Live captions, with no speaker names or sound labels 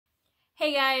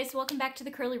Hey guys, welcome back to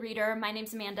the Curly Reader. My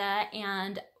name's Amanda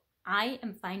and I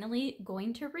am finally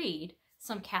going to read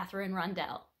some Katherine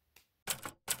Rundell.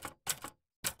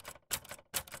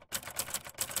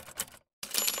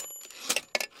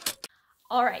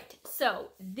 All right, so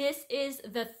this is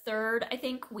the third, I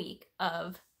think, week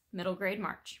of middle grade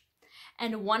March.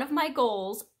 And one of my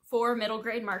goals for middle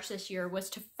grade March this year was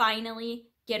to finally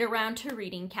get around to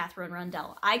reading Katherine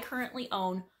Rundell. I currently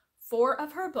own 4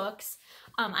 of her books.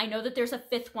 I know that there's a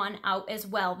 5th one out as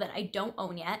well that I don't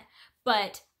own yet,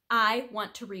 but I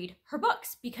want to read her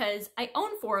books because I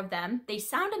own 4 of them. They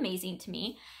sound amazing to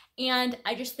me, and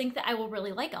I just think that I will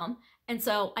really like them. And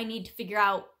so I need to figure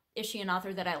out, is she an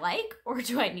author that I like, or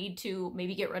do I need to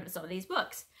maybe get rid of some of these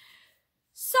books?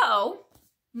 So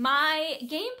my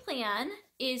game plan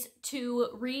is to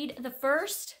read the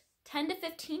first 10 to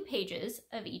 15 pages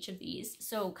of each of these.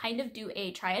 So kind of do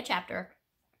a try a chapter.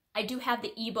 I do have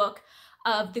the ebook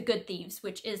of The Good Thieves,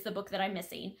 which is the book that I'm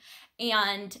missing,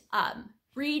 and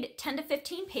read 10 to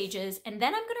 15 pages, and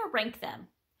then I'm going to rank them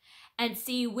and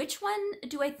see which one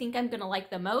do I think I'm going to like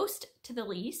the most to the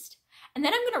least, and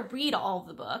then I'm going to read all of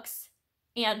the books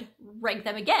and rank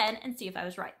them again and see if I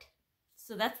was right.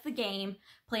 So that's the game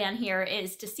plan here,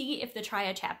 is to see if the try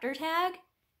a chapter tag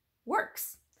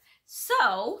works.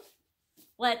 So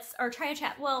let's, or try a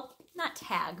chapter, well, not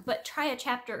tag, but try a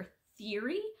chapter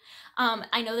theory.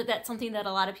 I know that that's something that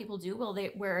a lot of people do,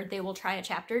 where they will try a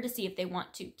chapter to see if they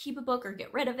want to keep a book or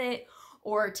get rid of it,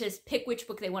 or to pick which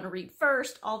book they want to read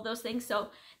first, all of those things.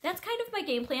 So that's kind of my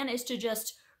game plan, is to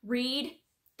just read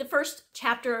the first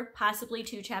chapter, possibly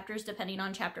 2 chapters, depending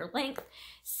on chapter length,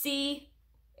 see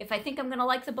if I think I'm going to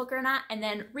like the book or not, and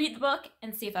then read the book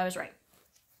and see if I was right.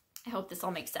 I hope this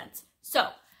all makes sense. So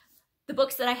the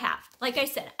books that I have, like I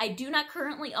said, I do not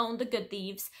currently own The Good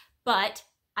Thieves, but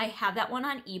I have that one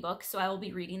on ebook, so I will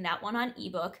be reading that one on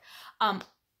ebook.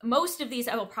 Most of these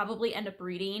I will probably end up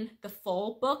reading the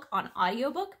full book on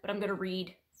audiobook, but I'm going to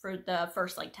read for the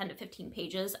first like 10 to 15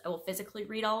 pages. I will physically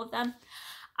read all of them.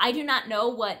 I do not know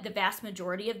what the vast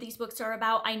majority of these books are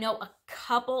about. I know a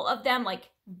couple of them, like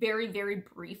very, very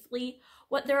briefly,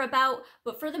 what they're about,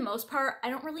 but for the most part, I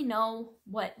don't really know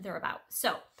what they're about.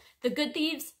 So The Good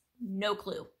Thieves, no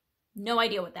clue. No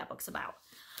idea what that book's about.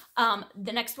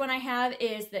 The next one I have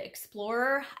is The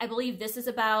Explorer. I believe this is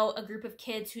about a group of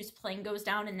kids whose plane goes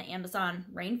down in the Amazon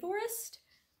rainforest.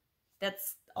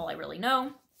 That's all I really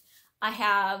know. I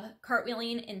have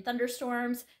Cartwheeling in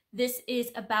Thunderstorms. This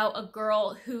is about a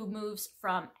girl who moves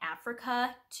from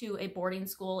Africa to a boarding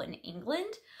school in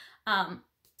England.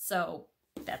 So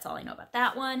that's all I know about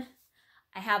that one.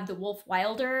 I have The Wolf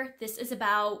Wilder. This is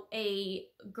about a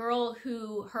girl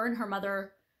who, her and her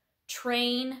mother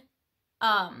train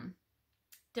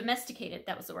domesticated,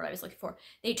 that was the word I was looking for.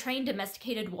 They train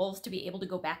domesticated wolves to be able to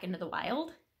go back into the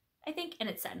wild, I think, and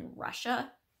it's set in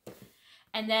Russia.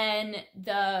 And then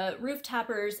The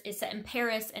Rooftoppers is set in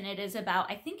Paris, and it is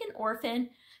about, I think, an orphan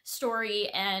story,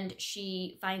 and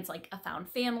she finds like a found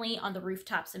family on the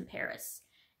rooftops in Paris.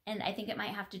 And I think it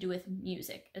might have to do with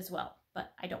music as well,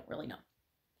 but I don't really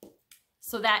know.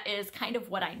 So that is kind of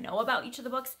what I know about each of the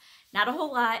books. Not a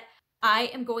whole lot.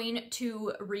 I am going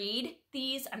to read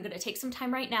these. I'm going to take some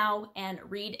time right now and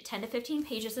read 10 to 15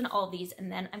 pages in all of these,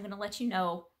 and then I'm going to let you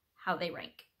know how they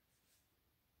rank.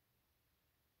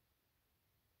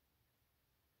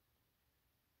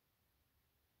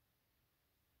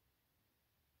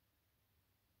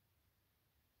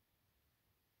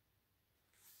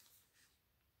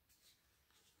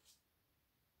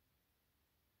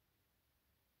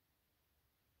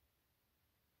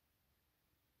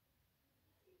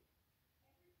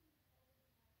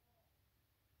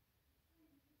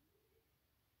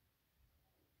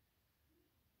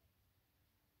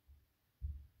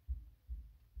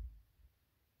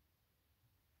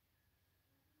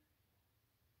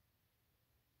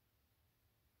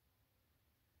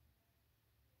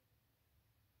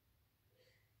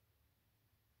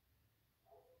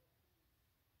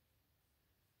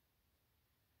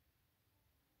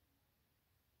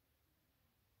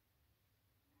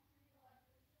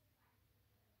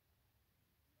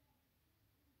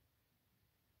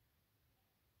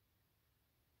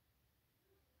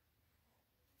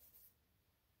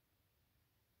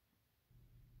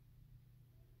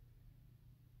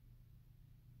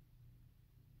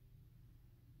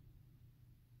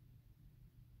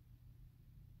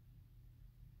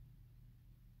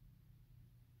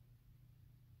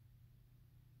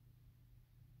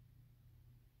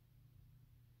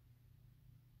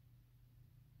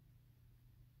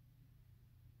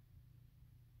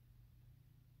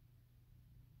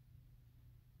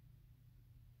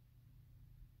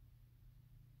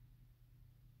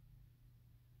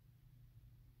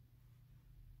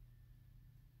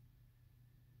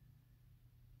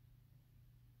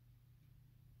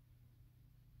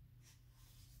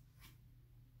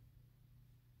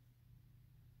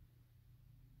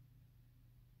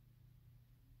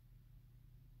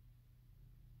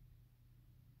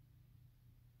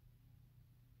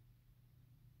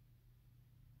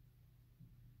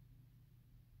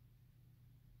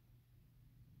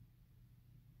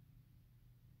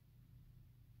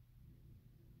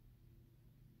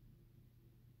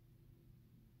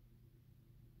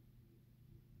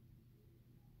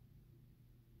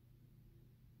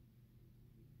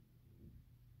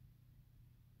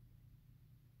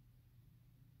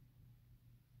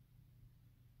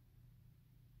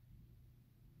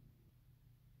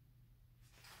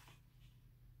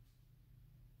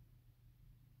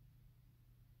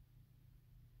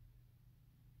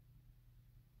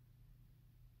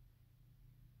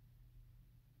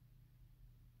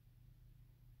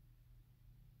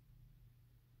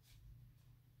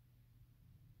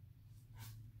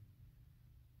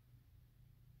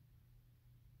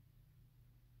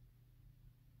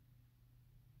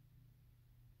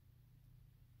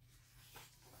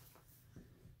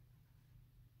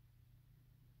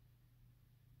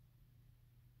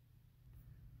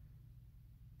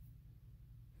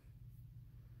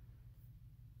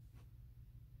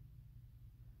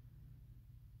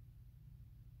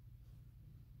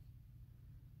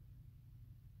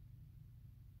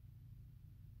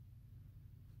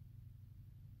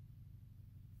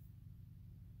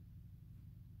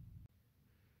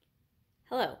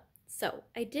 Hello. So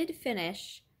I did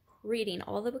finish reading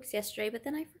all the books yesterday, but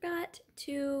then I forgot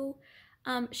to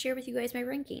share with you guys my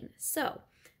ranking. So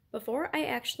before I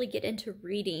actually get into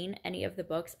reading any of the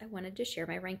books, I wanted to share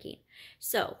my ranking.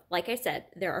 So like I said,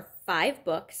 there are 5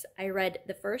 books. I read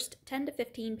the first 10 to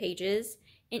 15 pages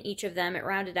in each of them. It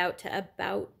rounded out to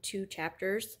about 2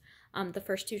 chapters, the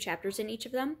first 2 chapters in each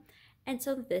of them. And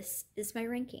so this is my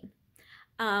ranking.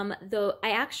 Though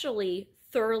I actually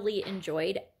thoroughly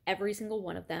enjoyed every single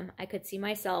one of them. I could see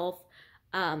myself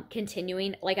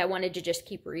continuing, like I wanted to just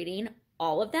keep reading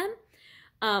all of them,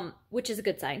 which is a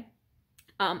good sign.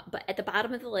 But at the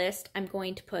bottom of the list, I'm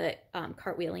going to put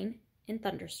Cartwheeling in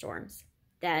Thunderstorms.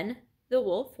 Then The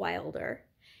Wolf Wilder.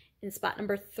 In spot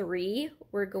number 3,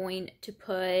 we're going to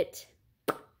put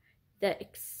The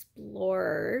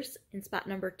Explorers. In spot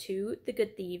number 2, The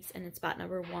Good Thieves. And in spot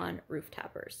number 1,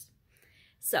 Rooftoppers.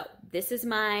 So this is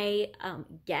my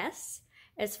guess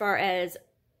as far as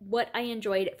what I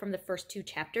enjoyed from the first 2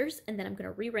 chapters, and then I'm going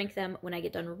to re-rank them when I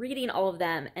get done reading all of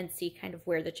them and see kind of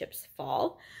where the chips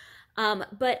fall.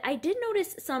 But I did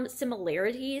notice some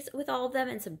similarities with all of them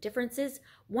and some differences.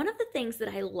 One of the things that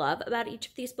I love about each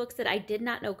of these books that I did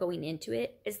not know going into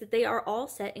it is that they are all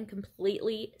set in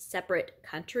completely separate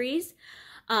countries.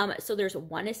 So there's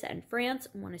one is set in France,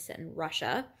 one is set in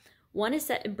Russia, one is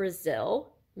set in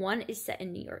Brazil, one is set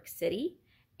in New York City,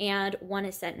 and one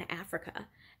is set in Africa.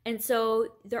 And so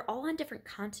they're all on different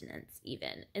continents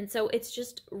even. And so it's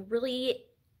just really,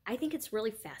 I think it's really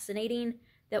fascinating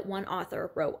that one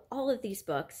author wrote all of these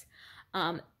books.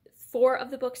 4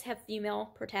 of the books have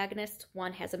female protagonists.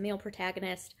 1 has a male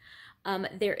protagonist.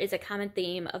 There is a common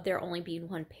theme of there only being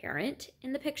one parent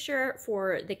in the picture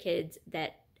for the kids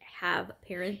that have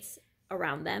parents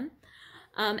around them.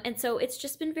 And so it's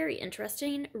just been very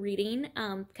interesting reading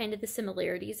kind of the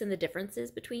similarities and the differences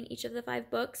between each of the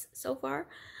 5 books so far.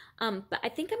 But I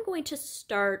think I'm going to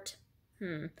start,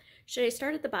 should I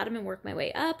start at the bottom and work my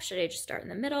way up? Should I just start in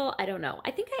the middle? I don't know.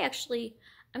 I think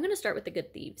I'm going to start with The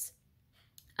Good Thieves.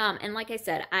 And like I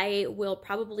said, I will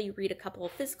probably read a couple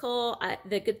of physical.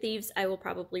 The Good Thieves I will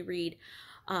probably read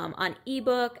on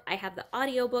ebook. I have the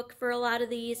audiobook for a lot of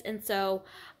these, and so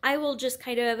I will just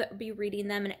kind of be reading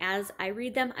them, and as I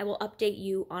read them, I will update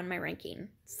you on my ranking.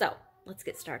 So let's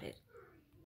get started.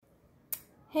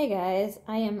 Hey guys,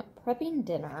 I am prepping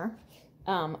dinner,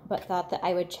 but thought that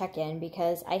I would check in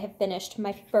because I have finished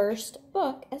my first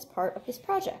book as part of this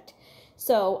project.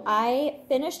 So I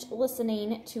finished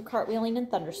listening to Cartwheeling in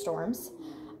Thunderstorms,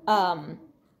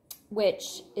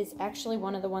 which is actually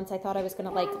one of the ones I thought I was going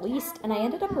to like least, and I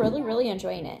ended up really, really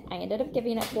enjoying it. I ended up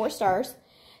giving it 4 stars.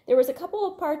 There was a couple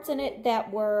of parts in it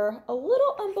that were a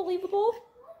little unbelievable,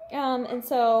 and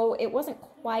so it wasn't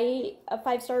quite a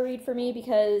 5-star read for me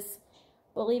because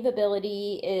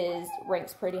believability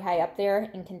ranks pretty high up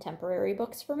there in contemporary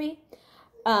books for me,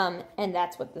 and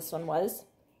that's what this one was.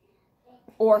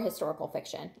 Or historical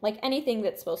fiction. Like anything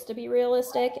that's supposed to be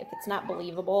realistic, if it's not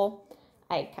believable,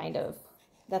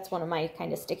 that's one of my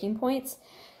kind of sticking points.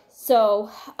 So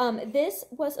this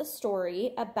was a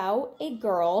story about a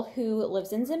girl who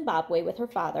lives in Zimbabwe with her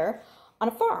father on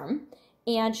a farm,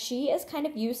 and she is kind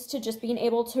of used to just being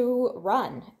able to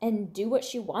run and do what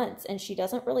she wants, and she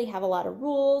doesn't really have a lot of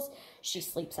rules. She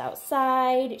sleeps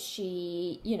outside,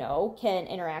 she, can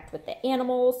interact with the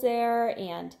animals there,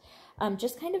 and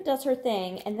just kind of does her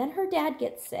thing. And then her dad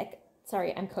gets sick.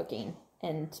 Sorry, I'm cooking,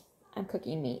 and I'm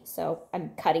cooking meat, so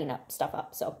I'm cutting stuff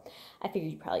up, so I figured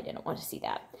you probably didn't want to see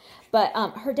that. But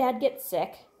her dad gets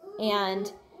sick, and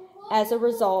as a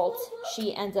result,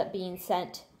 she ends up being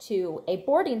sent to a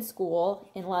boarding school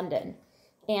in London,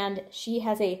 and she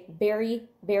has a very,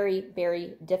 very,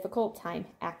 very difficult time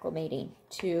acclimating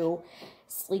to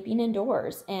sleeping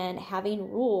indoors and having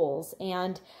rules,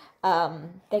 and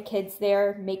the kids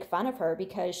there make fun of her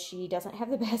because she doesn't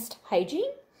have the best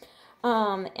hygiene.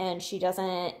 And she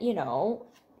doesn't,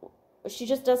 she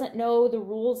just doesn't know the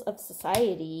rules of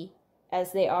society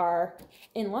as they are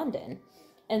in London.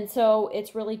 And so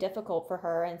it's really difficult for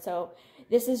her. And so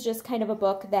this is just kind of a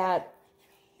book that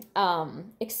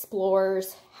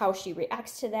explores how she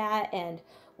reacts to that and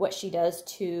what she does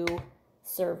to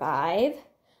survive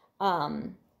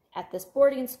at this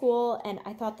boarding school. And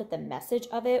I thought that the message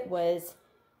of it was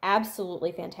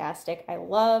absolutely fantastic. I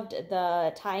loved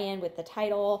the tie-in with the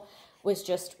title, was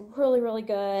just really, really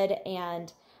good,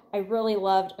 and I really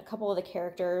loved a couple of the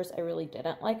characters. I really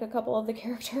didn't like a couple of the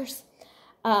characters,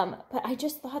 but I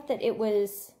just thought that it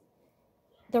was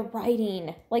the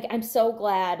writing. Like, I'm so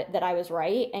glad that I was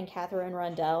right, and Katherine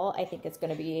Rundell, I think, is going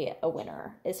to be a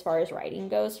winner as far as writing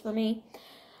goes for me.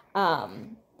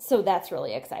 So that's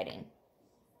really exciting.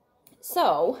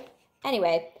 So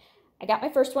Anyway, I got my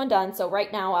first one done. So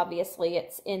right now, obviously,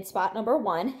 it's in spot number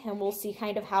 1, and we'll see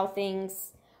kind of how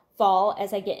things fall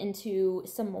as I get into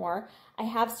some more. I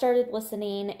have started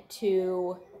listening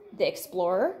to The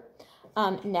Explorer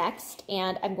next,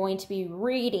 and I'm going to be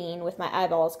reading with my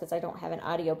eyeballs because I don't have an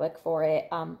audiobook for it,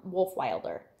 Wolf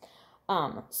Wilder.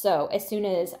 So as soon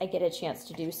as I get a chance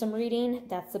to do some reading,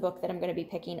 that's the book that I'm going to be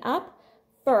picking up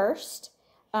first.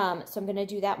 So I'm going to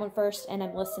do that one first, and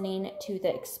I'm listening to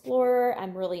The Explorer.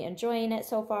 I'm really enjoying it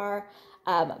so far,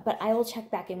 but I will check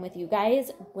back in with you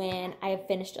guys when I have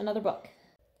finished another book.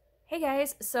 Hey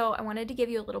guys, so I wanted to give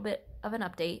you a little bit of an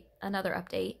update, another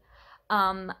update.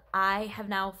 I have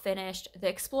now finished The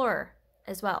Explorer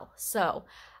as well, so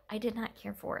I did not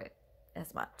care for it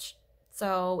as much.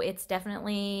 So it's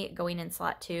definitely going in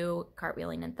slot 2.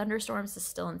 Cartwheeling and Thunderstorms is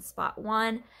still in spot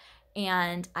 1.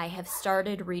 And I have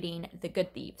started reading The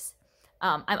Good Thieves.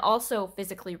 I'm also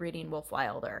physically reading Wolf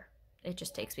Wilder. It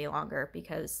just takes me longer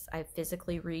because I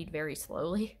physically read very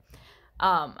slowly.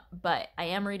 But I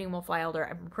am reading Wolf Wilder.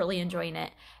 I'm really enjoying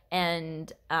it.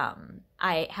 And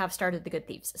I have started The Good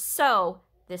Thieves. So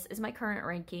this is my current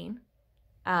ranking.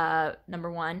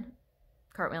 Number 1,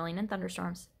 Cartwheeling and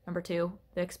Thunderstorms. Number 2,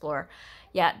 The Explorer.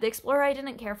 Yeah, The Explorer I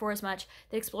didn't care for as much.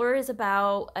 The Explorer is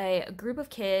about a group of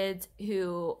kids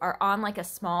who are on like a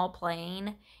small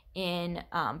plane in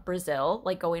Brazil,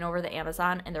 like going over the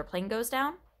Amazon, and their plane goes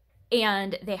down.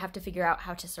 And they have to figure out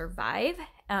how to survive.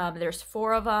 There's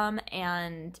 4 of them,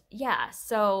 and yeah,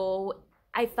 so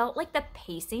I felt like the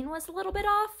pacing was a little bit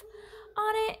off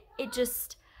on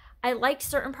it. I liked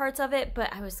certain parts of it,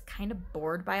 but I was kind of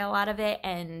bored by a lot of it,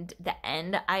 and the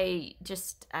end, I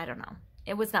don't know.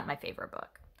 It was not my favorite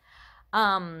book.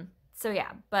 So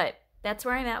yeah, but that's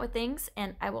where I'm at with things,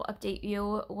 and I will update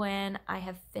you when I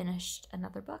have finished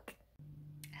another book.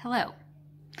 Hello.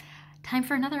 Time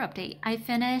for another update. I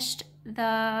finished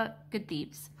The Good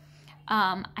Thieves.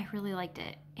 I really liked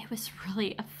it. It was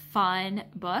really a fun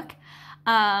book.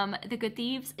 The Good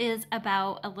Thieves is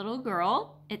about a little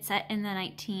girl. It's set in the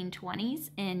 1920s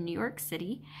in New York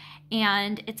City,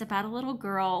 and it's about a little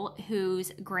girl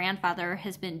whose grandfather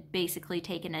has been basically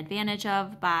taken advantage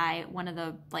of by one of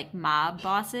the like mob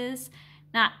bosses.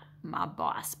 Not mob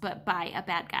boss, but by a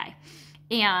bad guy.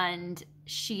 And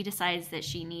she decides that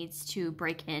she needs to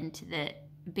break into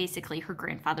basically her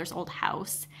grandfather's old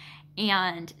house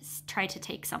and try to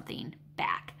take something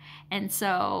back. And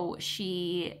so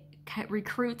she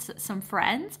recruits some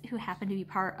friends who happen to be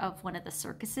part of one of the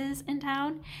circuses in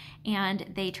town, and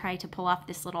they try to pull off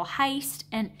this little heist,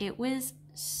 and it was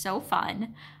so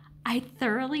fun. I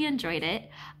thoroughly enjoyed it.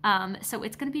 So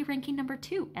it's going to be ranking number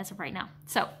 2 as of right now.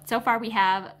 So far we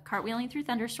have Cartwheeling Through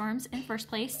Thunderstorms in first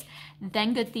place,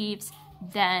 then Good Thieves,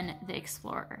 then The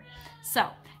Explorer. So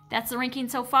that's the ranking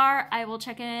so far. I will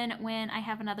check in when I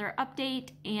have another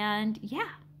update, and yeah.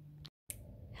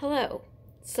 Hello.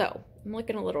 So I'm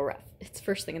looking a little rough. It's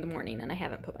first thing in the morning and I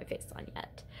haven't put my face on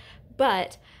yet.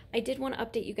 But I did want to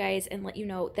update you guys and let you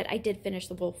know that I did finish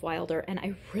The Wolf Wilder, and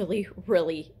I really,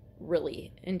 really,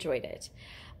 really enjoyed it.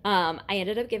 I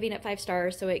ended up giving it 5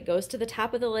 stars, so it goes to the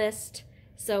top of the list.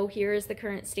 So here is the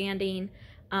current standing.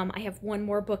 I have one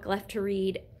more book left to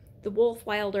read. The Wolf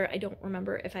Wilder, I don't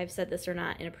remember if I've said this or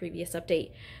not in a previous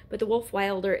update, but The Wolf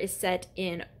Wilder is set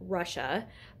in Russia,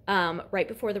 right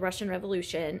before the Russian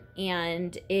Revolution,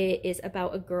 and it is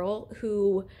about a girl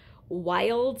who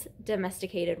wild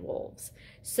domesticated wolves.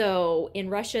 So in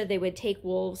Russia, they would take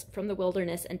wolves from the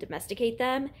wilderness and domesticate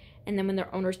them, and then when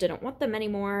their owners didn't want them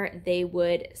anymore, they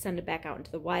would send them back out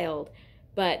into the wild.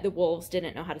 But the wolves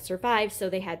didn't know how to survive, so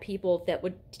they had people that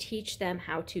would teach them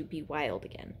how to be wild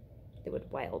again. They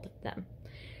would wild them.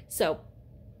 So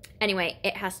anyway,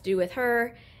 it has to do with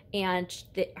her, and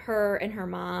her and her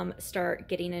mom start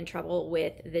getting in trouble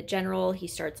with the general. He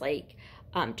starts like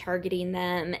targeting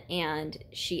them, and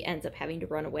she ends up having to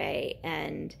run away,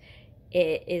 and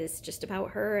it is just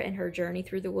about her and her journey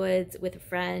through the woods with a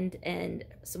friend and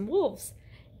some wolves.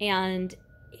 And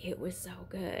it was so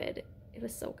good. It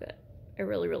was so good. I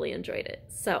really, really enjoyed it.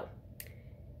 So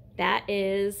that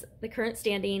is the current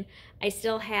standing. I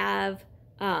still have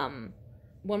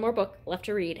one more book left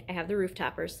to read. I have The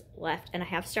Rooftoppers left, and I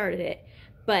have started it,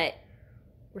 but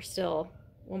we're still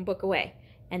one book away,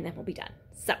 and then we'll be done.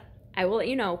 So I will let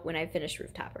you know when I've finished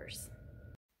Rooftoppers.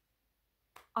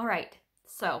 All right,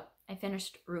 so I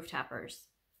finished Rooftoppers,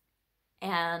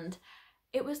 and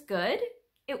it was good.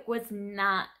 It was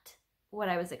not what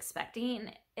I was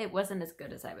expecting. It wasn't as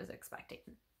good as I was expecting.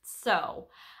 So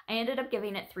I ended up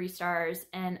giving it 3 stars,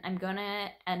 and I'm gonna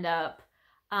end up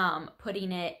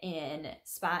putting it in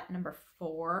spot number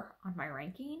 4 on my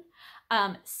ranking.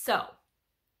 So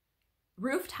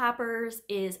Roof Toppers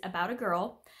is about a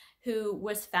girl who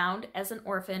was found as an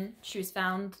orphan. She was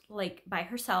found like by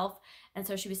herself, and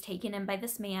so she was taken in by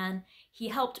this man. He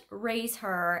helped raise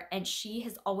her, and she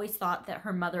has always thought that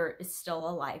her mother is still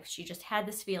alive. She just had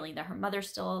this feeling that her mother's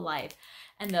still alive,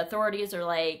 and the authorities are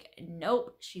like,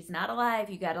 nope, she's not alive,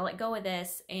 you gotta let go of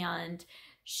this. And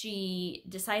she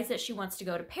decides that she wants to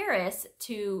go to Paris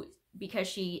because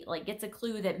she like gets a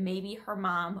clue that maybe her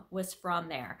mom was from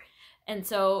there. And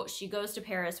so she goes to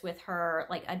Paris with her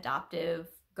like adoptive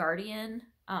guardian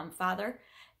father,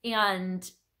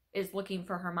 and is looking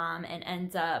for her mom, and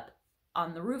ends up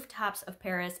on the rooftops of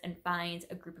Paris and finds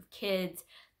a group of kids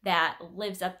that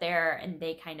lives up there, and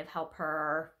they kind of help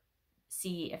her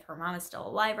see if her mom is still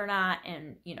alive or not,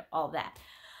 and you know, all that.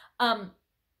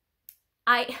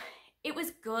 It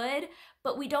was good,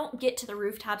 but we don't get to the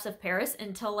rooftops of Paris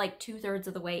until like 2/3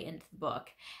 of the way into the book.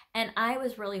 And I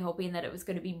was really hoping that it was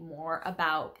going to be more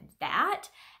about that.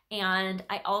 And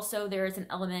there is an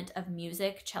element of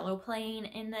music, cello playing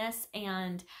in this,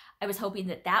 and I was hoping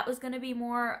that that was going to be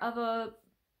more of a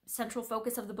central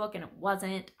focus of the book, and it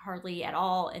wasn't hardly at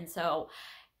all. And so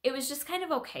it was just kind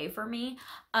of okay for me.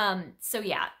 So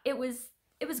yeah, it was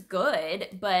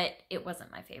good, but it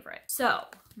wasn't my favorite. So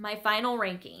my final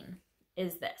ranking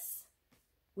is this.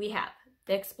 We have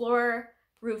The Explorer,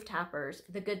 Roof Toppers,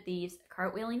 The Good Thieves,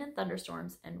 Cartwheeling in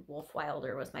Thunderstorms, and Wolf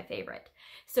Wilder was my favorite.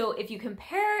 So if you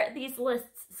compare these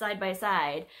lists side by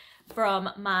side from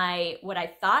what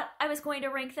I thought I was going to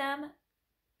rank them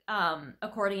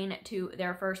according to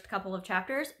their first couple of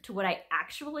chapters to what I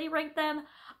actually ranked them,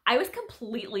 I was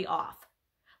completely off.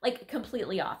 Like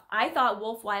completely off. I thought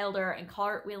Wolf Wilder and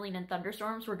Cartwheeling in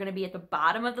Thunderstorms were going to be at the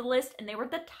bottom of the list, and they were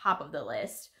at the top of the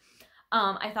list.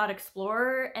 I thought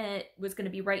Explorer was going to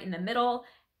be right in the middle.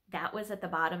 That was at the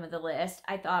bottom of the list.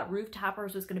 I thought Roof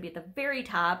Toppers was going to be at the very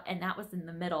top, and that was in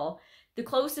the middle. The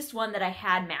closest one that I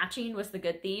had matching was The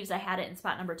Good Thieves. I had it in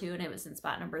spot number 2, and it was in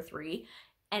spot number 3,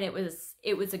 and it was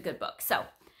a good book. So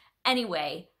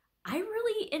anyway, I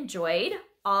really enjoyed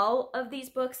all of these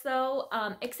books though,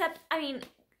 except, I mean,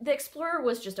 The Explorer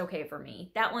was just okay for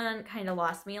me. That one kind of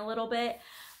lost me a little bit,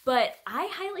 but I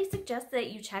highly suggest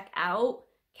that you check out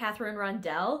Katherine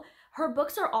Rundell. Her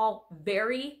books are all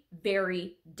very,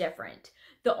 very different.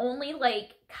 The only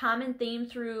like common theme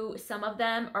through some of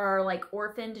them are like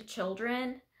orphaned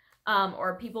children,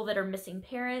 or people that are missing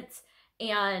parents.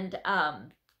 And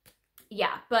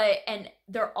yeah, and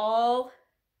they're all,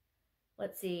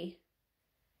 let's see.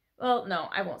 Well, no,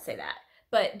 I won't say that,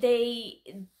 but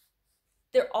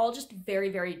they're all just very,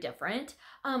 very different.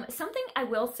 Something I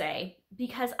will say,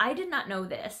 because I did not know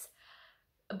this,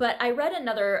 but I read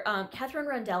another, Katherine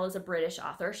Rundell is a British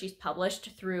author. She's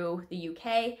published through the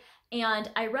UK. And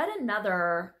I read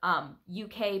another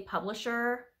UK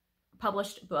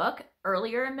published book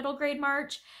earlier in Middle Grade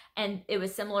March, and it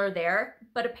was similar there.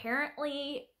 But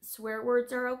apparently swear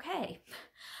words are okay.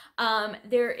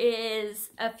 There is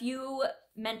a few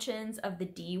mentions of the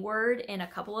D word in a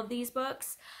couple of these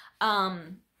books.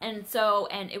 And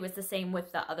it was the same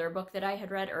with the other book that I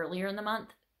had read earlier in the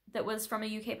month that was from a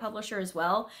UK publisher as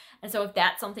well. And so if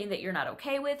that's something that you're not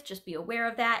okay with, just be aware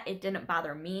of that. It didn't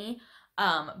bother me.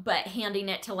 But handing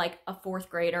it to like a 4th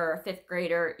grader or a 5th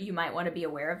grader, you might want to be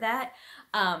aware of that.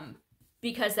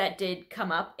 Because that did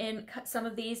come up in some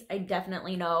of these. I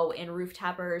definitely know in Roof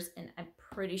Toppers, and I'm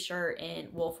pretty sure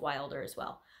in Wolf Wilder as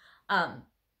well.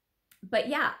 But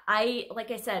yeah, like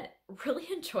I said,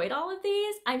 really enjoyed all of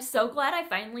these. I'm so glad I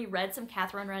finally read some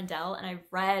Katherine Rundell, and I've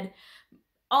read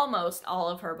almost all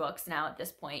of her books now at this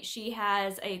point. She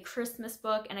has a Christmas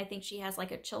book, and I think she has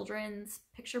like a children's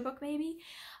picture book maybe.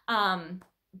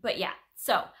 But yeah,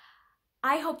 so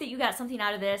I hope that you got something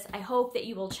out of this. I hope that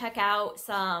you will check out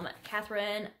some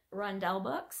Katherine Rundell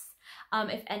books.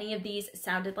 If any of these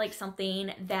sounded like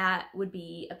something that would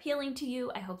be appealing to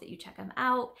you, I hope that you check them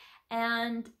out.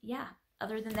 And yeah,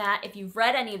 other than that, if you've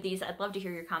read any of these, I'd love to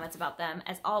hear your comments about them,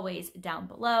 as always, down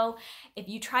below. If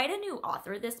you tried a new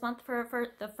author this month for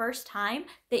the first time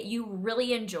that you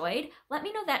really enjoyed, let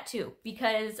me know that too,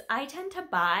 because I tend to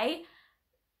buy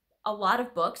a lot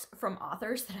of books from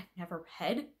authors that I've never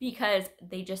read because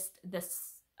they just,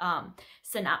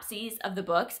 synopses of the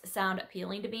books sound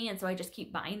appealing to me, and so I just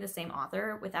keep buying the same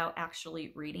author without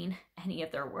actually reading any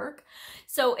of their work.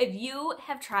 So if you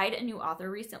have tried a new author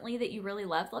recently that you really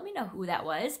loved, let me know who that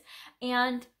was.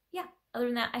 And yeah, other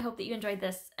than that, I hope that you enjoyed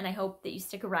this, and I hope that you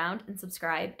stick around and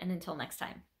subscribe, and until next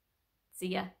time, see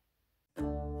ya.